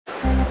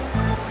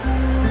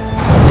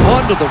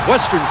into the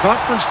Western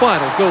Conference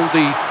Final go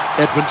the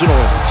Edmonton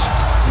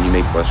Oilers. When you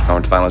make the Western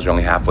Conference Finals, you're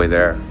only halfway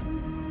there.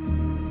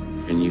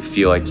 And you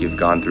feel like you've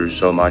gone through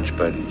so much,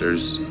 but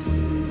there's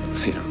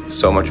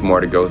so much more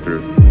to go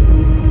through.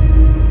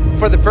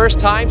 For the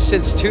first time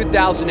since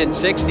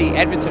 2006, the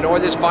Edmonton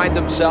Oilers find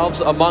themselves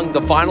among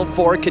the Final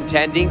Four,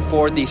 contending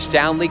for the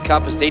Stanley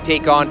Cup as they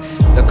take on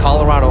the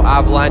Colorado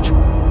Avalanche.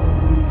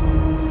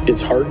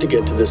 It's hard to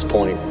get to this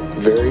point.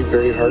 Very,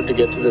 very hard to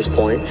get to this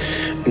point.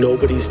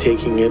 Nobody's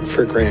taking it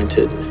for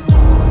granted.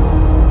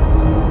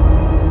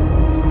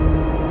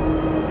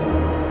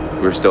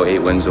 We're still 8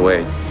 wins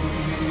away.